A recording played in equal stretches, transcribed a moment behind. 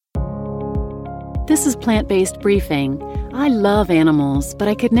This is Plant-Based Briefing. I love animals, but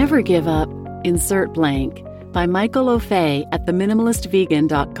I could never give up insert blank by Michael O'Fay at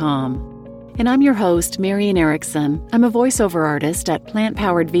theminimalistvegan.com. And I'm your host, Marian Erickson. I'm a voiceover artist at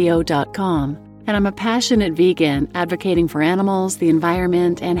plantpoweredvo.com, and I'm a passionate vegan advocating for animals, the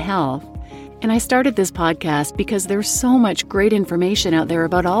environment, and health. And I started this podcast because there's so much great information out there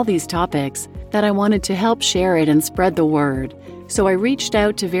about all these topics that I wanted to help share it and spread the word. So I reached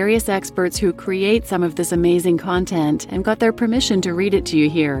out to various experts who create some of this amazing content and got their permission to read it to you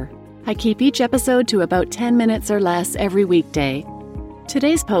here. I keep each episode to about 10 minutes or less every weekday.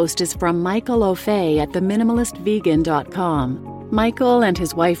 Today's post is from Michael O'Fay at theminimalistvegan.com. Michael and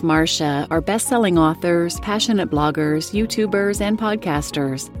his wife Marcia are best-selling authors, passionate bloggers, YouTubers, and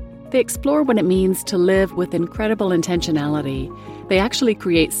podcasters. They explore what it means to live with incredible intentionality. They actually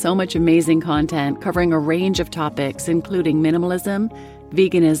create so much amazing content covering a range of topics, including minimalism,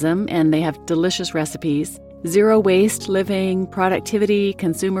 veganism, and they have delicious recipes, zero-waste living, productivity,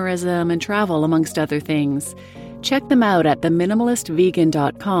 consumerism, and travel, amongst other things. Check them out at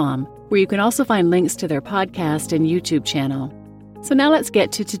theminimalistvegan.com, where you can also find links to their podcast and YouTube channel. So now let's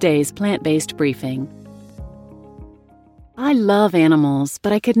get to today's plant-based briefing. I love animals,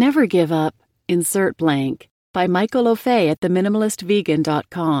 but I could never give up insert blank by Michael O'Fay at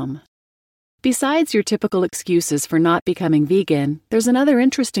theminimalistvegan.com. Besides your typical excuses for not becoming vegan, there's another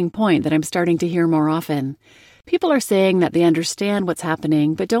interesting point that I'm starting to hear more often. People are saying that they understand what's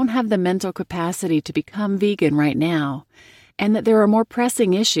happening but don't have the mental capacity to become vegan right now, and that there are more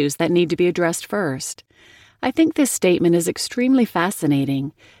pressing issues that need to be addressed first. I think this statement is extremely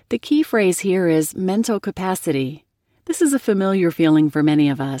fascinating. The key phrase here is mental capacity. This is a familiar feeling for many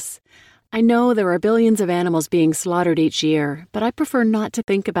of us. I know there are billions of animals being slaughtered each year, but I prefer not to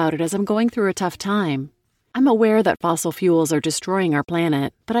think about it as I'm going through a tough time. I'm aware that fossil fuels are destroying our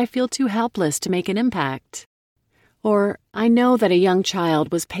planet, but I feel too helpless to make an impact. Or, I know that a young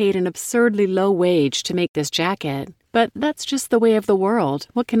child was paid an absurdly low wage to make this jacket, but that's just the way of the world.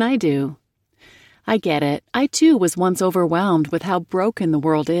 What can I do? I get it. I too was once overwhelmed with how broken the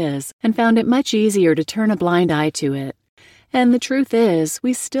world is and found it much easier to turn a blind eye to it. And the truth is,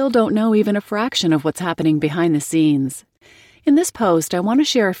 we still don't know even a fraction of what's happening behind the scenes. In this post, I want to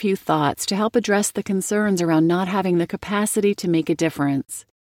share a few thoughts to help address the concerns around not having the capacity to make a difference.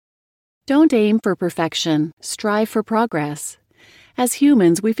 Don't aim for perfection, strive for progress. As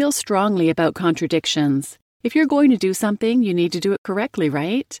humans, we feel strongly about contradictions. If you're going to do something, you need to do it correctly,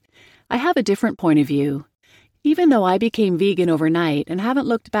 right? I have a different point of view. Even though I became vegan overnight and haven't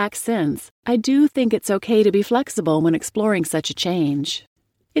looked back since, I do think it's okay to be flexible when exploring such a change.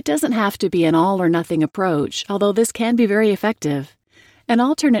 It doesn't have to be an all-or-nothing approach, although this can be very effective. An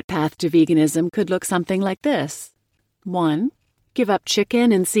alternate path to veganism could look something like this. 1. Give up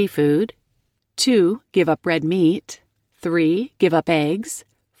chicken and seafood. 2. Give up red meat. 3. Give up eggs.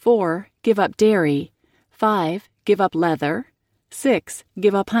 4. Give up dairy. 5. Give up leather. 6.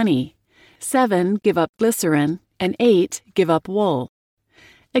 Give up honey. 7. Give up glycerin. And 8. Give up wool.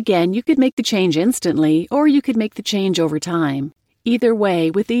 Again, you could make the change instantly, or you could make the change over time. Either way,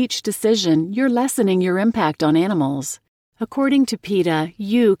 with each decision, you're lessening your impact on animals. According to PETA,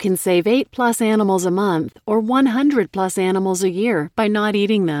 you can save 8+ animals a month or 100+ animals a year by not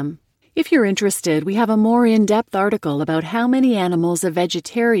eating them. If you're interested, we have a more in-depth article about how many animals a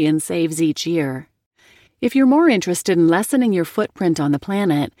vegetarian saves each year. If you're more interested in lessening your footprint on the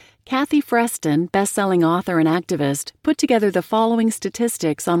planet, Kathy Freston, best-selling author and activist, put together the following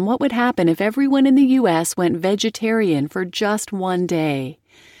statistics on what would happen if everyone in the U.S. went vegetarian for just one day.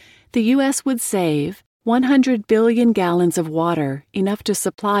 The U.S. would save 100 billion gallons of water, enough to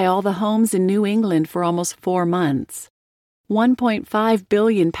supply all the homes in New England for almost 4 months. 1.5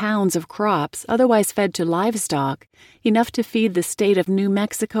 billion pounds of crops otherwise fed to livestock, enough to feed the state of New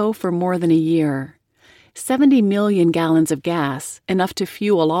Mexico for more than a year. 70 million gallons of gas, enough to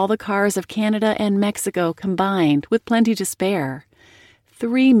fuel all the cars of Canada and Mexico combined, with plenty to spare.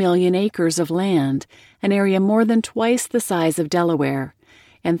 3 million acres of land, an area more than twice the size of Delaware,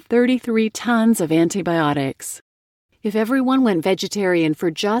 and 33 tons of antibiotics. If everyone went vegetarian for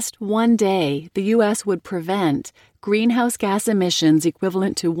just one day, the U.S. would prevent greenhouse gas emissions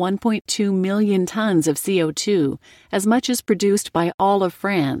equivalent to 1.2 million tons of CO2, as much as produced by all of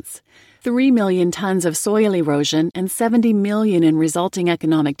France, 3 million tons of soil erosion and 70 million in resulting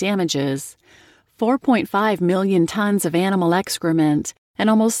economic damages, 4.5 million tons of animal excrement, and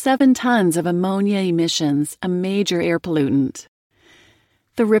almost 7 tons of ammonia emissions, a major air pollutant.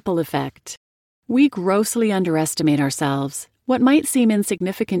 The ripple effect. We grossly underestimate ourselves. What might seem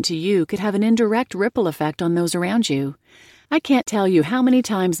insignificant to you could have an indirect ripple effect on those around you. I can't tell you how many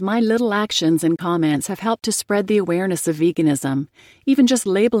times my little actions and comments have helped to spread the awareness of veganism. Even just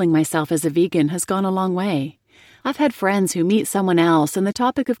labeling myself as a vegan has gone a long way. I've had friends who meet someone else and the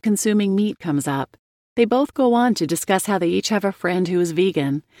topic of consuming meat comes up. They both go on to discuss how they each have a friend who is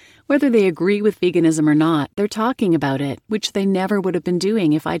vegan. Whether they agree with veganism or not, they're talking about it, which they never would have been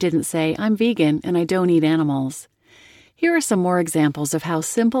doing if I didn't say, I'm vegan and I don't eat animals. Here are some more examples of how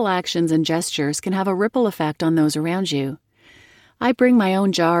simple actions and gestures can have a ripple effect on those around you. I bring my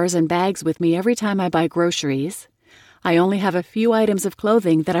own jars and bags with me every time I buy groceries. I only have a few items of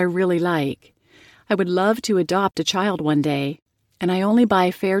clothing that I really like. I would love to adopt a child one day, and I only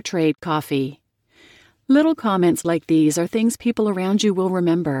buy fair trade coffee. Little comments like these are things people around you will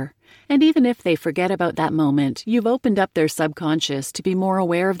remember, and even if they forget about that moment, you've opened up their subconscious to be more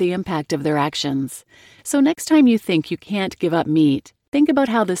aware of the impact of their actions. So next time you think you can't give up meat, think about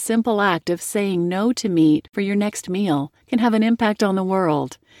how the simple act of saying no to meat for your next meal can have an impact on the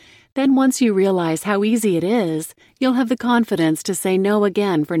world. Then once you realize how easy it is, you'll have the confidence to say no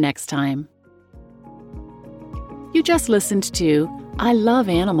again for next time. You just listened to I Love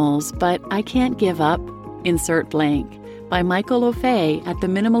Animals, But I Can't Give Up, Insert Blank, by Michael O'Fay at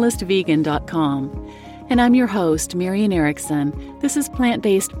theminimalistvegan.com. And I'm your host, Marian Erickson. This is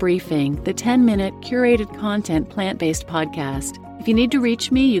Plant-Based Briefing, the 10-minute curated content plant-based podcast. If you need to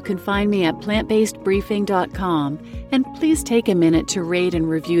reach me, you can find me at plantbasedbriefing.com. And please take a minute to rate and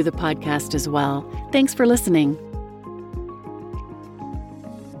review the podcast as well. Thanks for listening.